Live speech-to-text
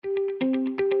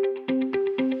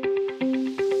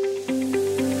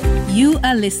You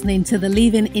are listening to the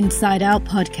Living Inside Out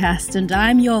podcast, and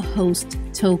I'm your host,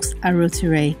 Tokes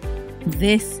Aroture.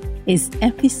 This is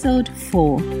episode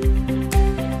 4.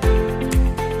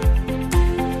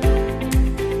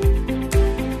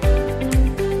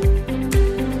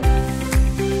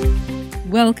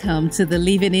 Welcome to the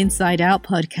Living Inside Out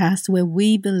podcast, where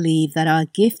we believe that our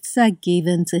gifts are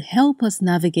given to help us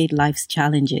navigate life's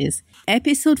challenges.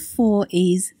 Episode 4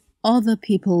 is Other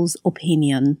People's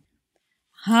Opinion.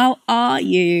 How are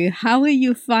you? How are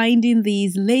you finding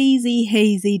these lazy,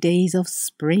 hazy days of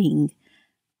spring?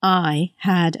 I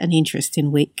had an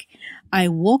interesting week. I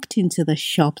walked into the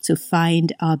shop to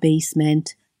find our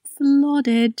basement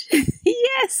flooded.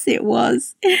 Yes, it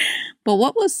was. But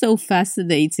what was so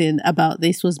fascinating about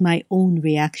this was my own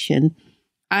reaction.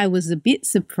 I was a bit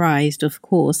surprised, of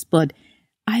course, but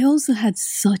I also had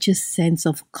such a sense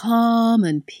of calm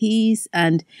and peace,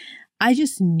 and I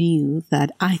just knew that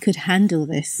I could handle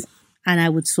this and I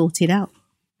would sort it out.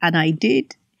 And I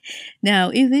did.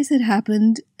 Now, if this had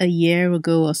happened a year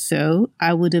ago or so,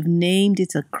 I would have named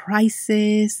it a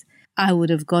crisis. I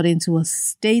would have got into a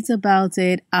state about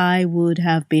it. I would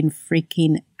have been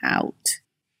freaking out.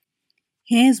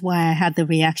 Here's why I had the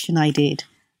reaction I did.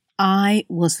 I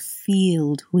was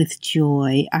filled with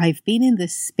joy. I've been in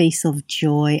this space of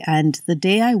joy, and the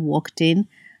day I walked in,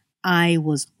 I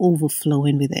was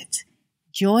overflowing with it.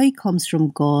 Joy comes from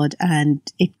God, and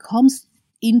it comes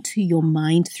into your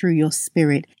mind through your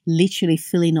spirit, literally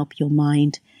filling up your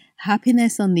mind.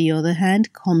 Happiness, on the other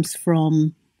hand, comes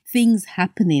from things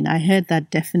happening. I heard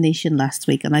that definition last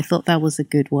week, and I thought that was a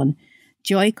good one.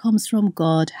 Joy comes from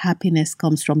God, happiness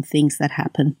comes from things that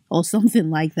happen, or something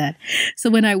like that. So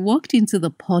when I walked into the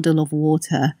puddle of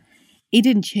water, it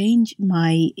didn't change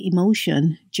my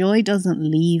emotion. Joy doesn't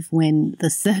leave when the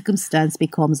circumstance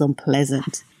becomes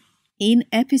unpleasant. In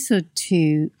episode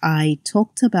 2, I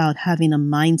talked about having a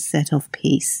mindset of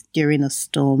peace during a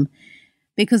storm.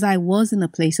 Because I was in a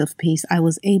place of peace, I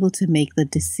was able to make the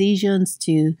decisions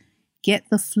to get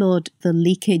the flood, the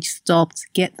leakage stopped,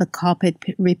 get the carpet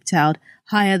ripped out,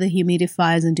 hire the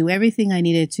humidifiers, and do everything I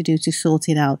needed to do to sort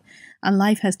it out. And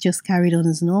life has just carried on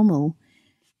as normal.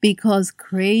 Because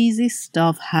crazy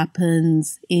stuff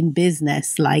happens in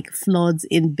business, like floods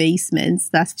in basements.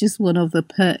 That's just one of the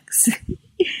perks.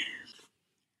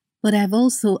 But I've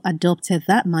also adopted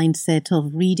that mindset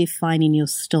of redefining your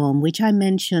storm, which I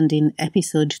mentioned in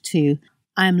episode 2.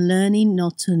 I'm learning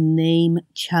not to name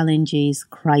challenges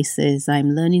crises.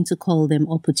 I'm learning to call them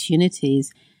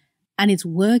opportunities. And it's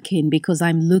working because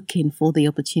I'm looking for the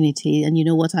opportunity. And you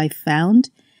know what I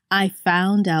found? I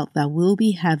found out that we'll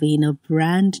be having a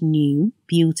brand new,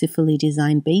 beautifully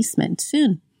designed basement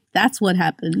soon. That's what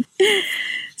happened.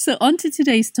 So on to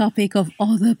today's topic of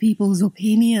other people's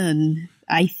opinion.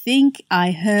 I think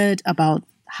I heard about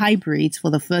hybrids for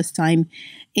the first time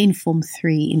in Form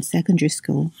 3 in secondary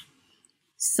school.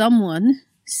 Someone,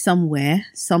 somewhere,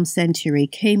 some century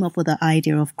came up with the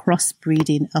idea of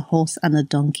crossbreeding a horse and a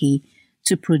donkey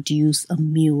to produce a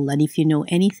mule. And if you know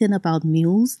anything about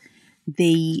mules,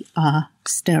 they are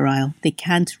sterile. They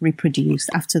can't reproduce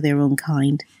after their own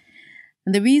kind.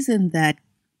 And the reason that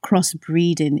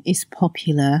crossbreeding is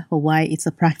popular, or why it's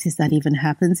a practice that even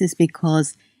happens, is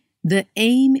because the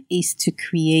aim is to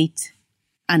create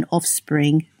an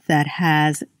offspring that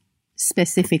has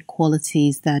specific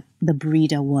qualities that the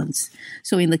breeder wants.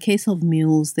 So in the case of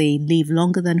mules, they live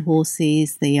longer than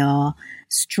horses, they are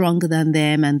stronger than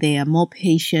them, and they are more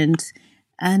patient,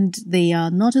 and they are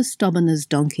not as stubborn as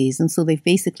donkeys. And so they've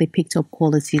basically picked up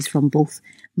qualities from both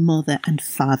mother and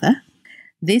father.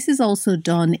 This is also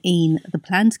done in the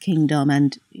plant kingdom,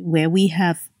 and where we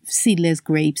have seedless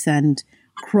grapes and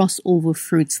crossover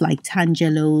fruits like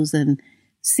tangelos, and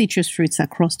citrus fruits are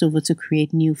crossed over to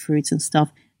create new fruits and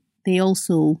stuff. They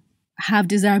also have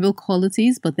desirable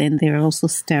qualities, but then they're also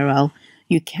sterile.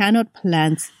 You cannot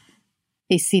plant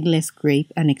a seedless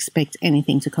grape and expect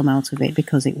anything to come out of it,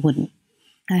 because it wouldn't.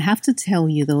 I have to tell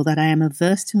you, though, that I am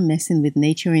averse to messing with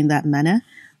nature in that manner,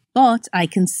 but I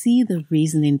can see the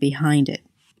reasoning behind it.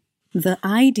 The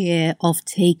idea of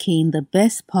taking the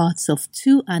best parts of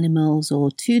two animals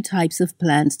or two types of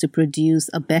plants to produce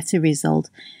a better result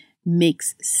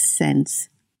makes sense,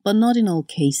 but not in all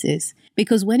cases.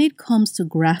 Because when it comes to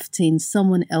grafting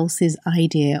someone else's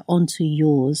idea onto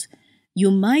yours,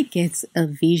 you might get a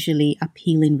visually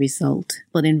appealing result,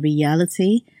 but in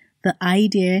reality, the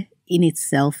idea in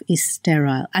itself is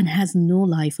sterile and has no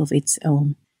life of its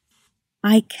own.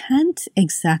 I can't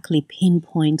exactly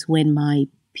pinpoint when my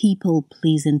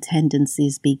people-pleasing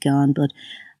tendencies began, but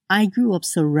I grew up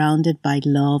surrounded by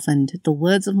love and the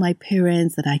words of my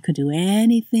parents that I could do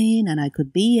anything and I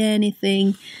could be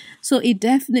anything. So it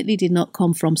definitely did not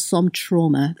come from some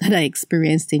trauma that I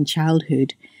experienced in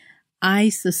childhood. I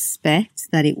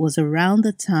suspect that it was around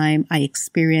the time I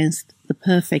experienced the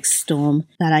perfect storm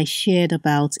that I shared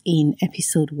about in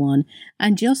episode 1.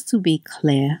 And just to be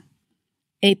clear,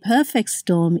 a perfect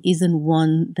storm isn't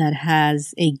one that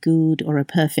has a good or a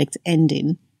perfect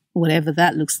ending, whatever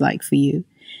that looks like for you.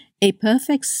 A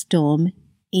perfect storm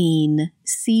in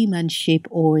seamanship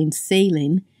or in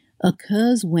sailing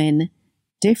occurs when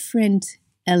different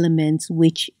elements,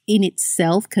 which in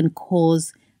itself can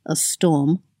cause a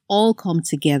storm, all come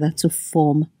together to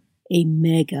form a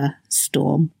mega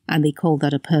storm, and they call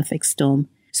that a perfect storm.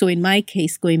 So in my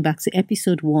case, going back to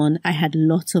episode 1, I had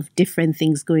lots of different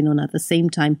things going on at the same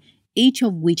time, each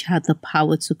of which had the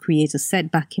power to create a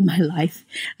setback in my life,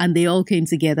 and they all came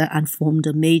together and formed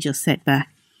a major setback.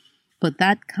 But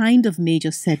that kind of major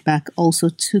setback also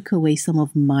took away some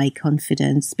of my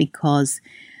confidence because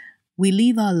we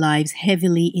live our lives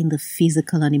heavily in the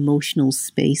physical and emotional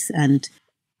space. And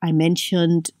I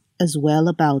mentioned as well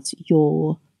about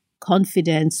your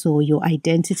confidence or your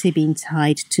identity being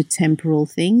tied to temporal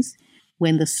things.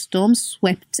 When the storm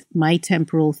swept my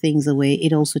temporal things away,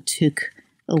 it also took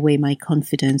away my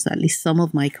confidence, at least some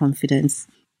of my confidence.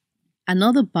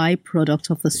 Another byproduct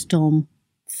of the storm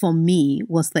for me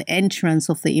was the entrance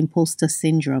of the imposter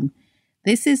syndrome.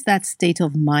 This is that state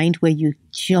of mind where you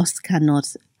just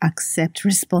cannot accept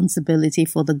responsibility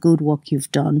for the good work you've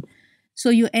done. So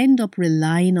you end up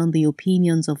relying on the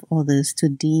opinions of others to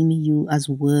deem you as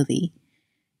worthy.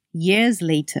 Years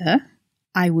later,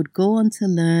 I would go on to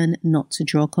learn not to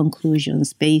draw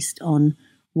conclusions based on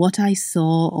what I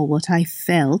saw or what I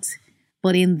felt,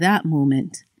 but in that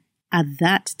moment, at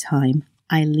that time,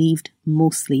 I lived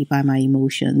mostly by my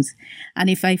emotions. And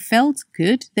if I felt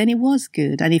good, then it was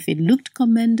good. And if it looked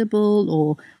commendable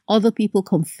or other people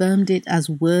confirmed it as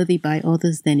worthy by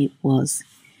others, then it was.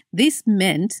 This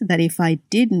meant that if I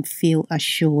didn't feel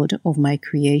assured of my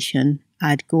creation,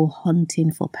 I'd go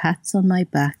hunting for pats on my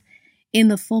back in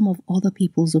the form of other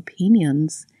people's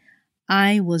opinions.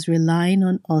 I was relying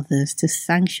on others to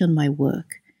sanction my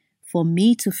work. For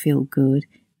me to feel good,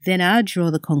 then I'd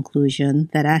draw the conclusion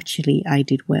that actually I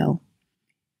did well.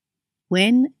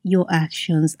 When your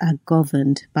actions are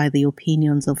governed by the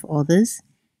opinions of others,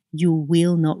 you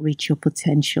will not reach your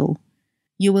potential.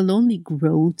 You will only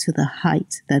grow to the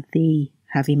height that they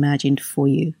have imagined for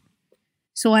you.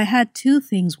 So I had two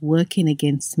things working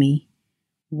against me.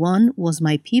 One was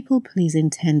my people-pleasing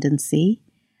tendency,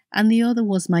 and the other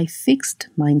was my fixed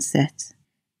mindset.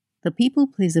 The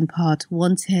people-pleasing part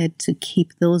wanted to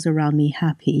keep those around me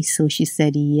happy, so she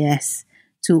said yes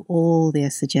to all their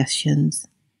suggestions.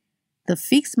 The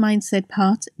fixed mindset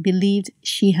part believed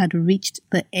she had reached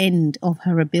the end of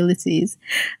her abilities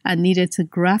and needed to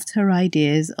graft her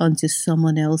ideas onto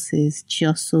someone else's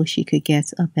just so she could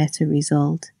get a better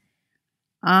result.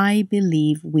 I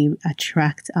believe we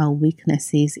attract our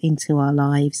weaknesses into our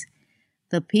lives.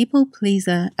 The people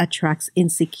pleaser attracts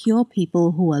insecure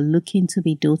people who are looking to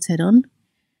be doted on,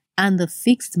 and the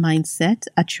fixed mindset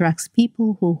attracts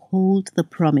people who hold the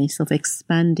promise of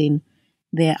expanding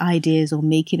their ideas or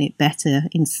making it better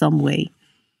in some way.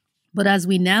 But as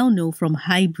we now know from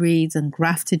hybrids and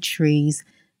grafted trees,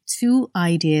 two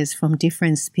ideas from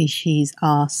different species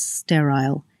are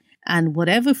sterile, and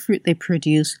whatever fruit they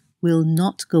produce will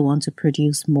not go on to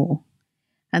produce more.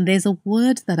 And there's a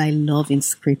word that I love in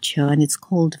scripture, and it's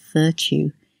called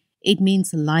virtue. It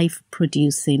means life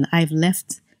producing. I've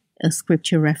left a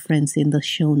scripture reference in the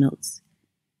show notes.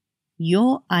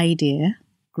 Your idea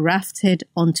grafted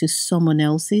onto someone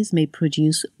else's may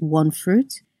produce one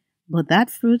fruit, but that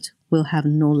fruit will have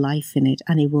no life in it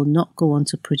and it will not go on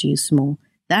to produce more.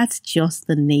 That's just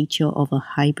the nature of a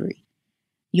hybrid.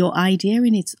 Your idea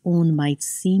in its own might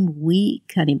seem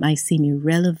weak and it might seem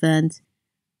irrelevant,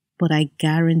 but I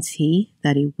guarantee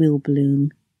that it will bloom.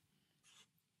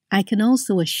 I can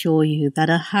also assure you that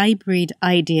a hybrid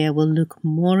idea will look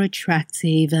more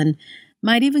attractive and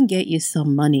might even get you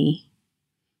some money,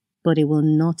 but it will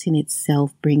not in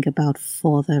itself bring about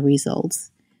further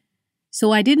results.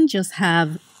 So I didn't just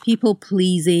have people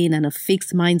pleasing and a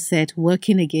fixed mindset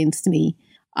working against me.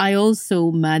 I also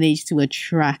managed to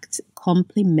attract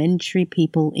complementary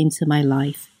people into my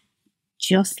life.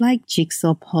 Just like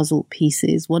jigsaw puzzle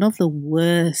pieces, one of the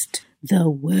worst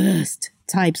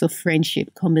types of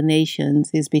friendship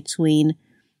combinations is between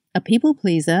a people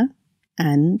pleaser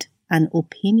and an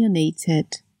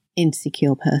opinionated,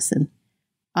 insecure person.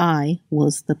 I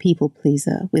was the people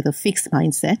pleaser with a fixed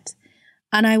mindset.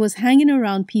 And I was hanging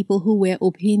around people who were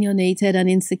opinionated and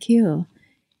insecure.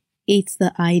 It's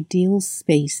the ideal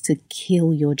space to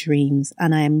kill your dreams.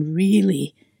 And I am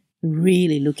really,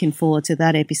 really looking forward to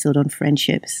that episode on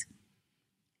friendships.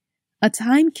 A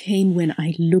time came when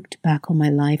I looked back on my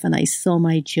life and I saw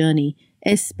my journey,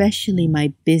 especially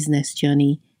my business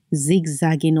journey,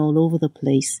 zigzagging all over the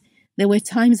place. There were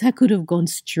times I could have gone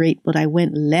straight, but I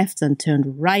went left and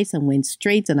turned right and went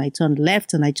straight and I turned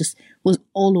left and I just was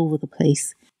all over the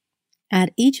place.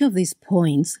 At each of these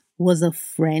points was a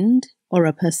friend or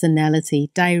a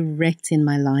personality directing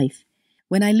my life.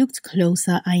 When I looked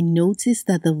closer, I noticed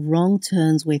that the wrong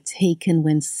turns were taken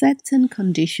when certain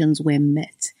conditions were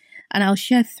met. And I'll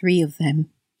share 3 of them.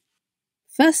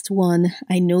 First one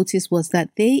I noticed was that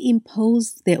they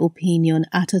imposed their opinion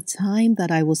at a time that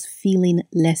I was feeling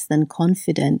less than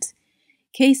confident.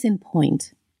 Case in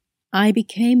point, I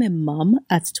became a mom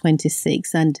at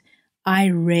 26 and I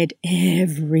read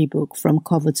every book from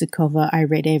cover to cover. I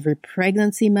read every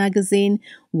pregnancy magazine,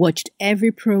 watched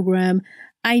every program.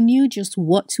 I knew just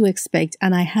what to expect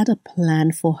and I had a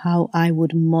plan for how I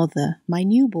would mother my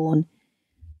newborn.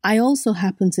 I also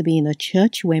happened to be in a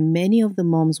church where many of the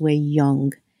moms were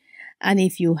young. And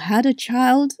if you had a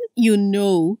child, you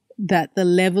know that the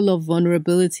level of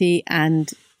vulnerability and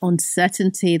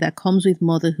uncertainty that comes with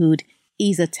motherhood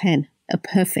is a 10, a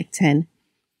perfect 10.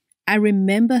 I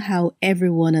remember how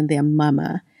everyone and their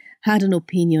mama had an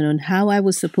opinion on how I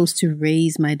was supposed to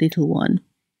raise my little one.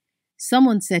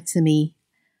 Someone said to me,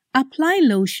 apply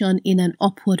lotion in an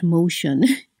upward motion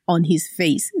on his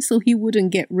face so he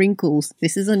wouldn't get wrinkles.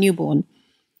 This is a newborn.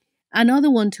 Another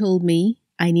one told me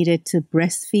I needed to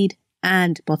breastfeed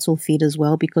and bottle feed as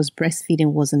well because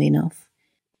breastfeeding wasn't enough.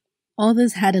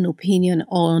 Others had an opinion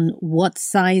on what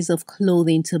size of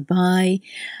clothing to buy.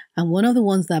 And one of the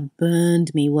ones that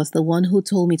burned me was the one who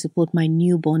told me to put my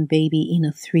newborn baby in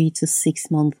a 3 to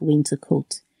 6 month winter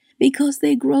coat. Because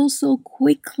they grow so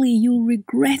quickly, you'll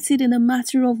regret it in a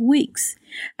matter of weeks.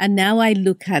 And now I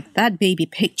look at that baby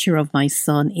picture of my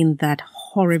son in that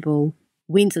horrible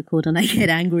winter coat and I get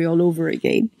angry all over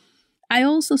again. I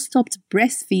also stopped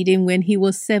breastfeeding when he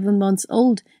was 7 months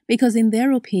old because in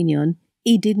their opinion,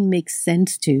 it didn't make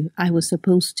sense to. I was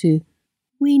supposed to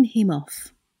wean him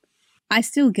off. I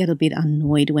still get a bit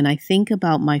annoyed when I think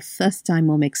about my first-time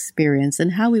mom experience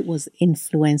and how it was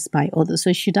influenced by others.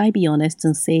 So should I be honest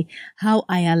and say how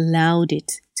I allowed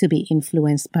it to be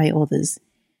influenced by others?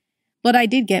 But I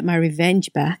did get my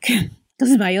revenge back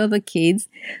because my other kids,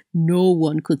 no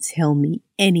one could tell me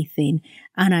anything.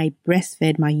 And I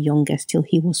breastfed my youngest till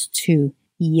he was 2.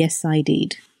 Yes, I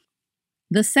did.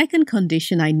 The second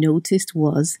condition I noticed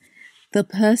was the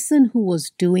person who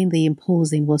was doing the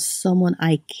imposing was someone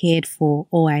I cared for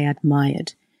or I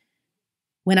admired.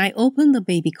 When I opened the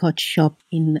baby cot shop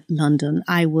in London,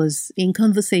 I was in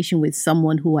conversation with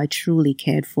someone who I truly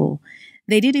cared for.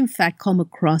 They did in fact come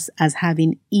across as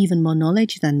having even more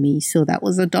knowledge than me, so that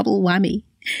was a double whammy.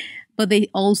 But they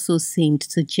also seemed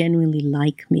to genuinely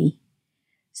like me.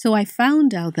 So I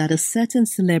found out that a certain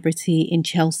celebrity in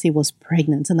Chelsea was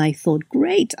pregnant and I thought,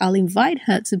 great, I'll invite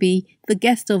her to be the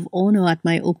guest of honor at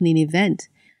my opening event.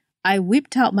 I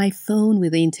whipped out my phone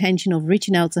with the intention of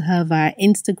reaching out to her via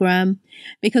Instagram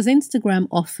because Instagram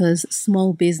offers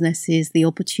small businesses the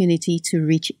opportunity to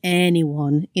reach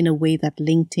anyone in a way that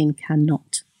LinkedIn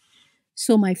cannot.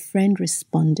 So my friend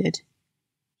responded,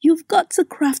 "You've got to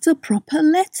craft a proper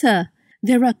letter.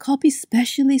 There are copy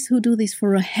specialists who do this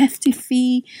for a hefty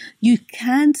fee. You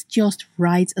can't just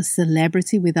write a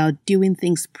celebrity without doing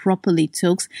things properly,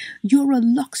 Tokes. You're a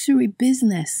luxury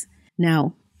business."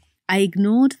 Now, I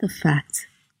ignored the fact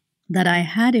that I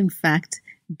had in fact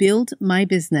built my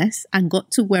business and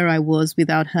got to where I was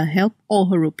without her help or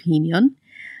her opinion.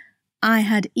 I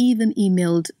had even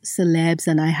emailed celebs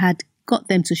and I had got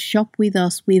them to shop with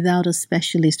us without a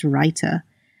specialist writer.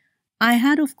 I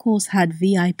had, of course, had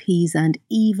VIPs and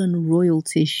even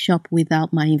royalties shop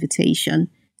without my invitation.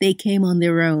 They came on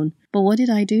their own. But what did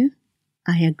I do?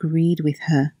 I agreed with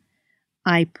her.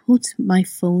 I put my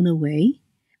phone away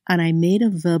and I made a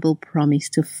verbal promise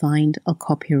to find a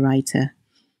copywriter.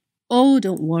 "Oh,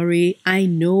 don't worry. I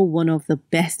know one of the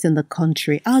best in the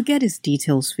country. I'll get his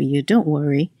details for you. Don't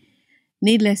worry."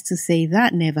 Needless to say,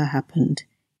 that never happened.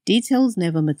 Details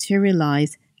never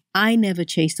materialized. I never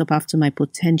chased up after my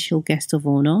potential guest of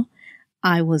honor.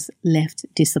 I was left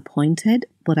disappointed,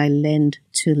 but I learned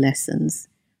 2 lessons.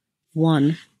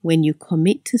 1, when you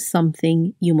commit to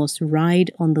something, you must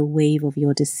ride on the wave of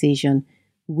your decision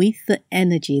with the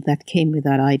energy that came with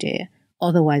that idea.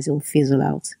 Otherwise, it'll fizzle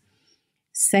out.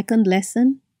 Second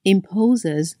lesson,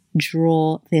 imposers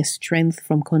draw their strength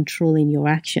from controlling your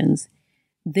actions.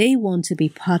 They want to be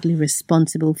partly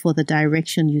responsible for the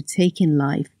direction you take in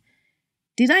life.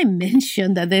 Did I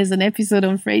mention that there's an episode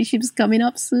on friendships coming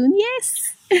up soon?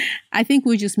 Yes. I think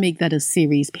we'll just make that a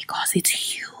series because it's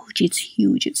huge. It's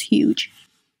huge. It's huge.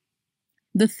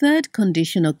 The third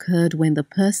condition occurred when the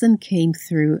person came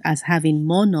through as having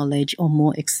more knowledge or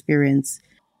more experience.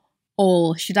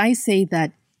 Or should I say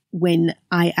that when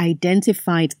I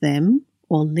identified them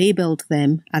or labeled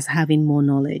them as having more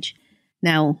knowledge.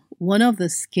 Now, one of the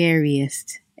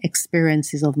scariest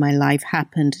experiences of my life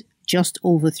happened just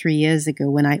over 3 years ago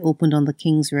when I opened on the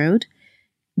King's Road.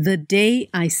 The day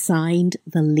I signed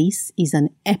the lease is an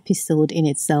episode in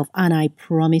itself, and I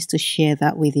promise to share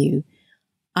that with you.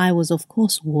 I was, of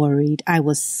course, worried. I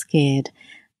was scared.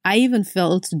 I even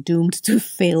felt doomed to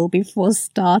fail before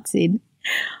starting.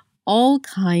 All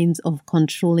kinds of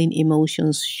controlling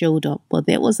emotions showed up, but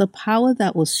there was a power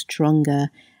that was stronger,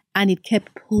 and it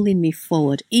kept pulling me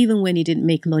forward, even when it didn't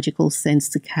make logical sense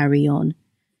to carry on.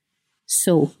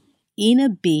 So, in a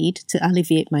bid to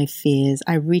alleviate my fears,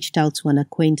 I reached out to an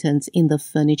acquaintance in the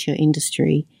furniture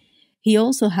industry. He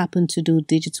also happened to do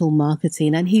digital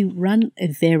marketing, and he ran a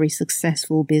very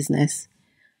successful business.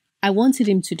 I wanted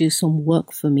him to do some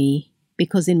work for me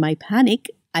because in my panic,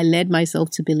 I led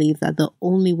myself to believe that the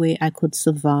only way I could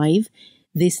survive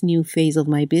this new phase of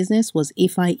my business was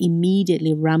if I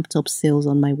immediately ramped up sales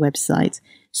on my website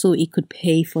so it could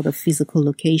pay for the physical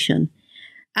location.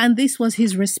 And this was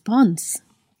his response.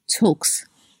 Tux,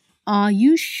 are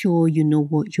you sure you know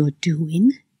what you're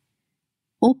doing?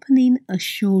 Opening a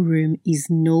showroom is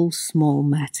no small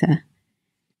matter.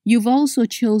 You've also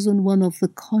chosen one of the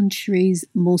country's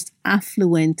most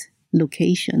affluent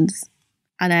locations,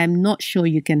 and I'm not sure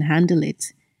you can handle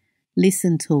it.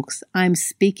 Listen, Tux, I'm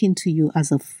speaking to you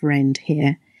as a friend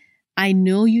here. I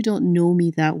know you don't know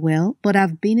me that well, but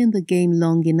I've been in the game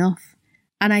long enough,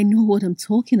 and I know what I'm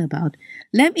talking about.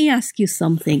 Let me ask you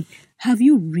something. Have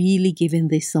you really given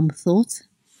this some thought?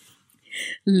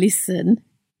 Listen,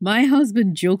 my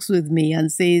husband jokes with me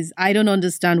and says, I don't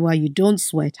understand why you don't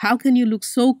sweat. How can you look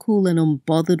so cool and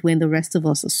unbothered when the rest of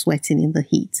us are sweating in the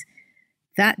heat?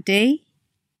 That day,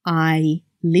 I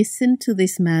listened to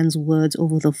this man's words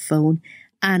over the phone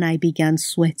and I began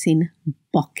sweating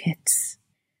buckets.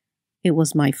 It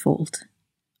was my fault.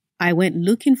 I went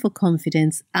looking for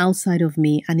confidence outside of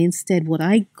me, and instead what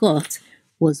I got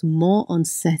was more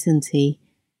uncertainty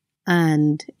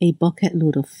and a bucket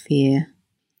load of fear.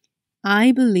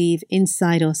 I believe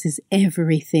inside us is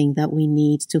everything that we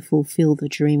need to fulfill the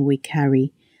dream we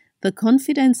carry. The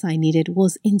confidence I needed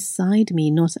was inside me,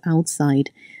 not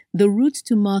outside. The route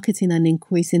to marketing and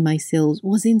increasing my sales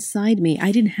was inside me.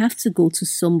 I didn't have to go to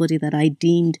somebody that I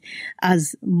deemed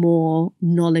as more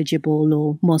knowledgeable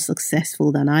or more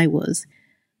successful than I was.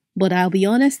 But I'll be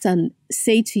honest and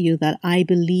say to you that I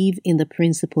believe in the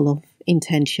principle of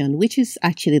intention, which is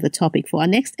actually the topic for our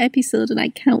next episode, and I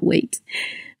can't wait.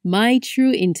 My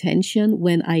true intention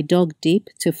when I dug deep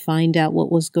to find out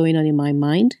what was going on in my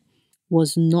mind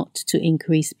was not to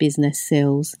increase business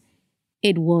sales.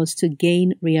 It was to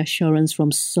gain reassurance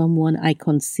from someone I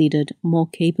considered more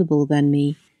capable than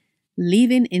me.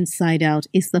 Living inside out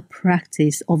is the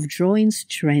practice of drawing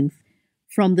strength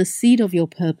from the seed of your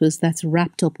purpose that's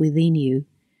wrapped up within you.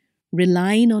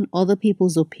 Relying on other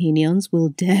people's opinions will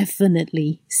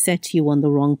definitely set you on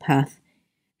the wrong path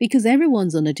because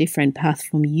everyone's on a different path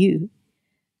from you.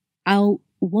 I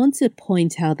want to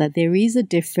point out that there is a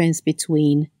difference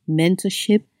between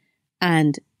mentorship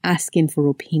and asking for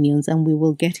opinions, and we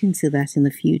will get into that in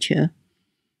the future.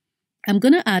 I'm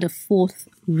going to add a fourth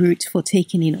route for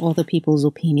taking in other people's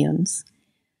opinions.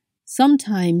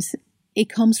 Sometimes it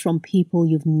comes from people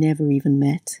you've never even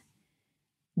met.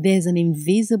 There's an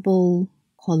invisible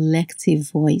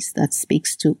collective voice that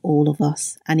speaks to all of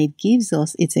us, and it gives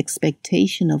us its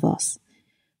expectation of us.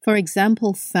 For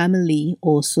example, family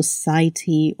or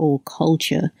society or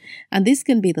culture. And this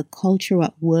can be the culture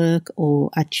at work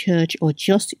or at church or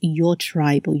just your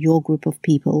tribe or your group of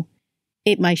people.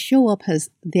 It might show up as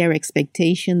their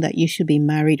expectation that you should be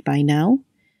married by now.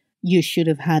 You should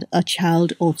have had a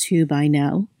child or two by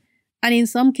now. And in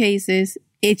some cases,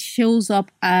 it shows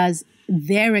up as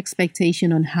their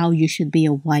expectation on how you should be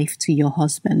a wife to your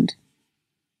husband.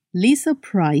 Lisa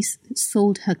Price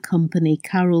sold her company,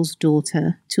 Carol's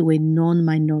Daughter, to a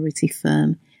non-minority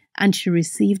firm, and she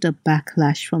received a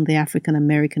backlash from the African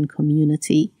American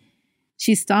community.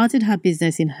 She started her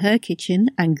business in her kitchen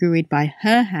and grew it by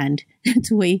her hand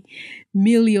to $1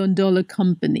 million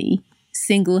company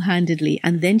single-handedly,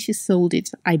 and then she sold it,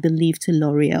 I believe, to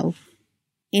L'Oreal.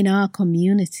 In our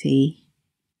community,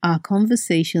 our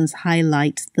conversations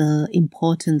highlight the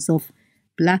importance of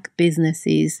Black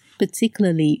businesses,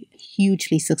 particularly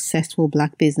hugely successful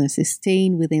Black businesses,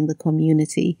 staying within the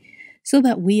community so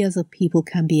that we as a people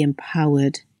can be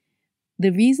empowered.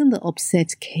 The reason the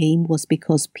upset came was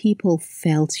because people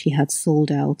felt she had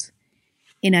sold out.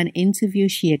 In an interview,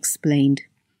 she explained,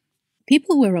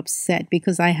 "People were upset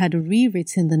because I had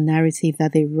rewritten the narrative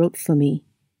that they wrote for me.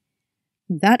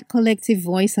 That collective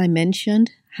voice I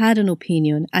mentioned had an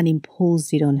opinion and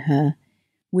imposed it on her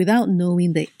without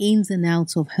knowing the ins and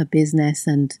outs of her business.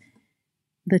 And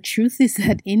the truth is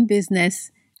that in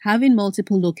business, having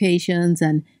multiple locations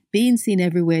and being seen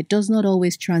everywhere does not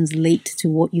always translate to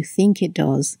what you think it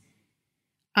does.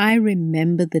 I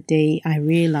remember the day I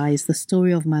realized the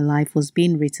story of my life was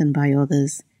being written by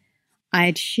others. I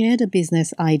had shared a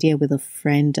business idea with a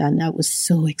friend and I was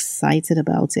so excited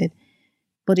about it.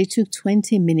 But it took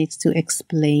 20 minutes to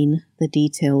explain the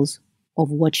details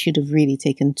of what should have really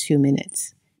taken 2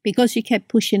 minutes because she kept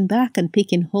pushing back and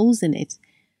picking holes in it.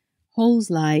 Holes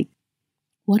like,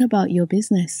 what about your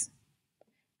business?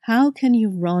 How can you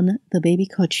run the baby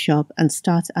cut shop and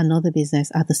start another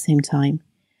business at the same time?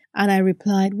 And I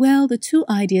replied, well, the two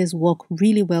ideas work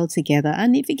really well together.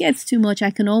 And if it gets too much,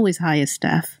 I can always hire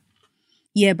staff.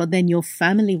 Yeah, but then your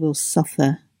family will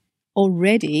suffer.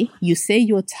 Already, you say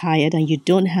you're tired and you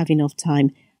don't have enough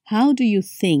time. How do you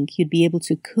think you'd be able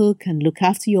to cook and look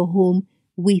after your home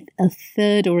with a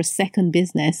third or a second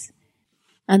business?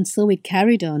 And so it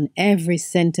carried on. Every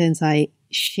sentence I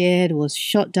shared was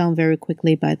shot down very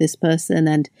quickly by this person,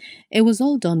 and it was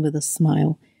all done with a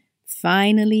smile.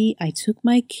 Finally, I took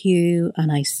my cue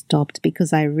and I stopped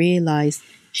because I realized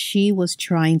she was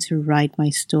trying to write my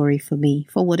story for me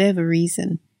for whatever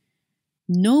reason.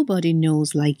 Nobody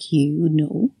knows like you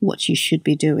know what you should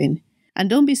be doing. And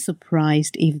don't be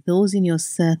surprised if those in your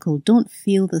circle don't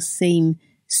feel the same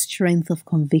strength of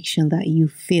conviction that you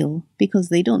feel because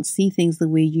they don't see things the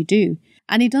way you do.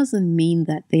 And it doesn't mean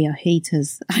that they are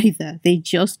haters either. They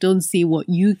just don't see what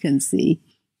you can see.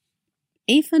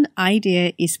 If an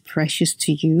idea is precious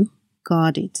to you,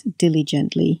 guard it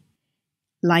diligently.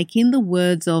 Like in the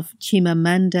words of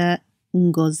Chimamanda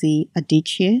Ngozi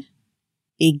Adichie,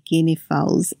 a guinea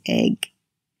fowl's egg.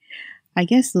 I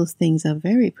guess those things are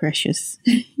very precious.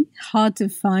 Hard to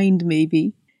find,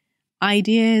 maybe.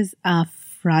 Ideas are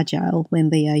fragile when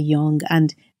they are young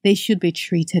and they should be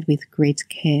treated with great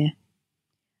care.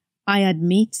 I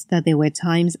admit that there were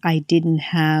times I didn't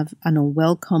have an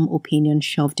unwelcome opinion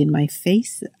shoved in my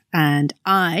face, and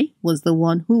I was the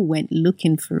one who went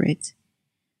looking for it.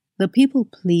 The people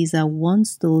pleaser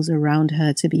wants those around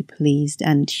her to be pleased,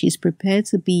 and she's prepared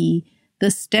to be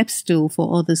the step stool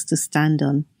for others to stand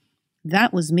on.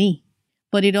 That was me.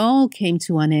 But it all came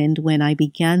to an end when I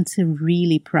began to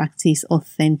really practice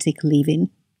authentic living.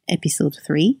 Episode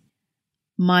 3.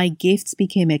 My gifts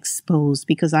became exposed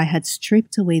because I had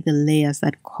stripped away the layers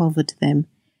that covered them.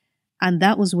 And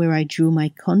that was where I drew my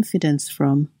confidence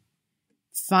from.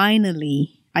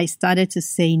 Finally, I started to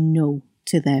say no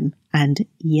to them and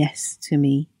yes to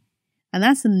me. And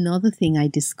that's another thing I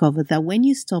discovered, that when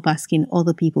you stop asking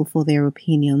other people for their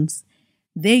opinions,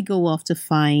 they go off to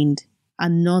find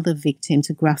another victim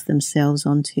to graft themselves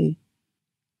onto.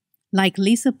 Like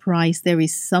Lisa Price, there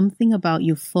is something about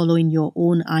you following your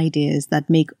own ideas that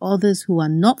make others who are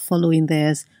not following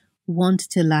theirs want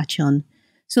to latch on.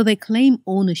 So they claim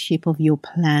ownership of your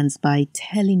plans by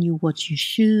telling you what you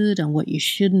should and what you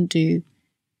shouldn't do.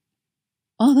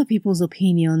 Other people's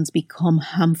opinions become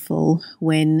harmful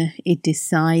when it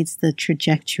decides the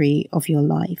trajectory of your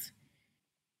life.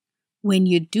 When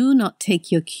you do not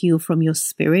take your cue from your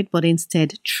spirit, but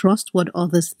instead trust what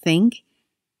others think,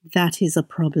 that is a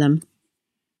problem.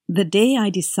 The day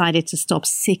I decided to stop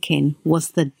seeking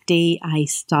was the day I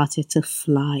started to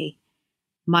fly.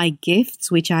 My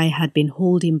gifts, which I had been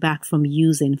holding back from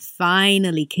using,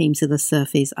 finally came to the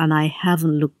surface, and I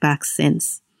haven't looked back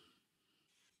since.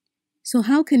 So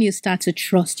how can you start to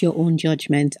trust your own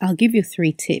judgment? I'll give you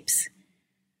 3 tips.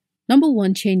 Number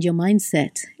 1, change your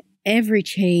mindset. Every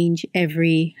change,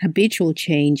 every habitual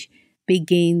change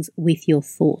begins with your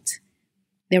thought.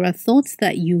 There are thoughts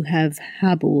that you have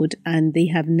harbored and they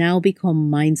have now become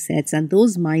mindsets, and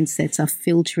those mindsets are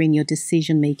filtering your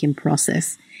decision-making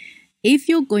process. If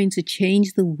you're going to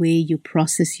change the way you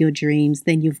process your dreams,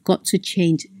 then you've got to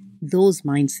change those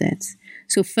mindsets.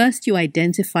 So first you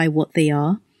identify what they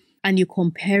are, and you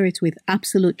compare it with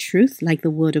absolute truth like the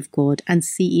Word of God and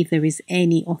see if there is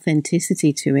any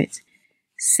authenticity to it.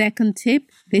 Second tip,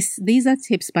 these are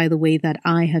tips, by the way, that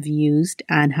I have used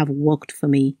and have worked for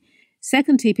me.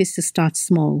 Second tip is to start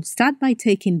small. Start by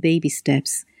taking baby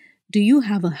steps. Do you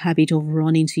have a habit of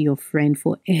running to your friend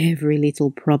for every little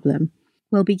problem?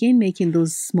 Well, begin making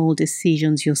those small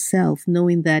decisions yourself,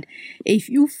 knowing that if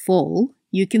you fall,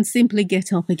 you can simply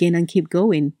get up again and keep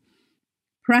going.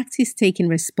 Practice taking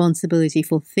responsibility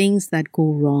for things that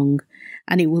go wrong,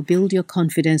 and it will build your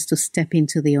confidence to step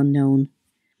into the unknown.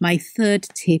 My third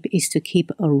tip is to keep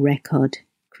a record.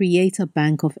 Create a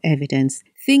bank of evidence.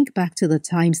 Think back to the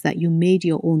times that you made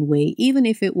your own way, even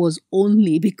if it was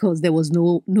only because there was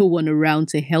no one around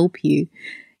to help you.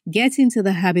 Get into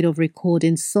the habit of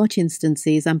recording such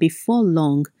instances, and before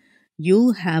long,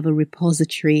 you'll have a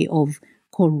repository of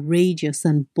courageous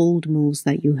and bold moves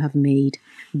that you have made.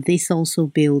 This also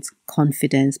builds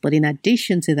confidence, but in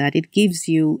addition to that, it gives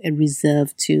you a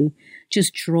reserve to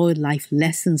just draw life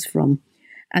lessons from.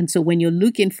 And so when you're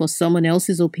looking for someone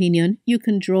else's opinion, you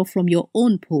can draw from your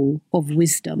own pool of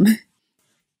wisdom.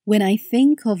 When I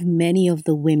think of many of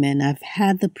the women I've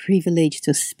had the privilege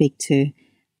to speak to,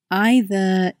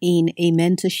 either in a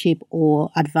mentorship or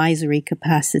advisory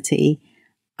capacity,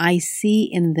 I see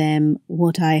in them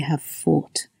what I have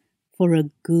fought for a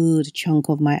good chunk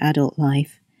of my adult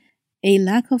life. A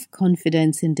lack of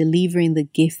confidence in delivering the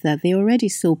gift that they're already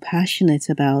so passionate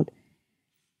about.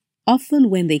 Often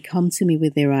when they come to me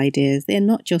with their ideas, they're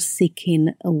not just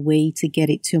seeking a way to get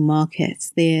it to market.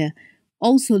 They're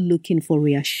also looking for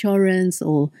reassurance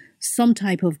or some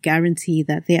type of guarantee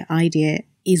that their idea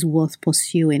is worth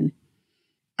pursuing.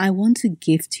 I want to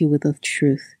gift you with the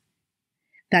truth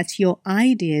that your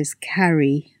ideas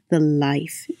carry the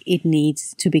life it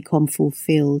needs to become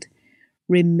fulfilled.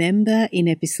 Remember in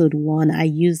episode 1, I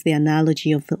used the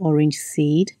analogy of the orange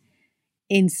seed.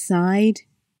 Inside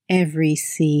every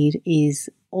seed is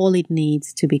all it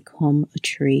needs to become a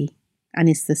tree. And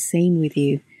it's the same with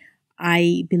you.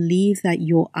 I believe that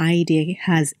your idea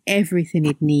has everything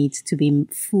it needs to be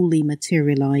fully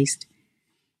materialized.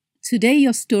 Today,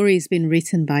 your story has been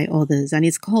written by others, and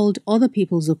it's called Other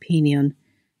People's Opinion.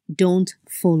 Don't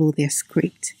follow their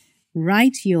script.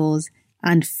 Write yours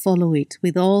and follow it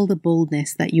with all the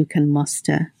boldness that you can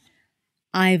muster.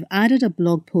 I've added a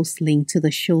blog post link to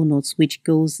the show notes, which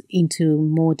goes into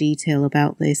more detail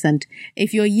about this. And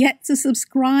if you're yet to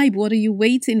subscribe, what are you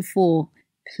waiting for?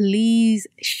 Please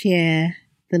share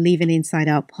the Living Inside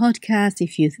Out podcast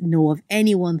if you know of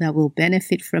anyone that will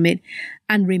benefit from it.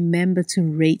 And remember to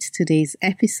rate today's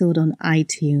episode on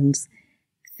iTunes.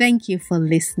 Thank you for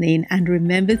listening, and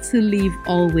remember to live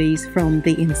always from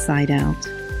the inside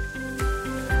out.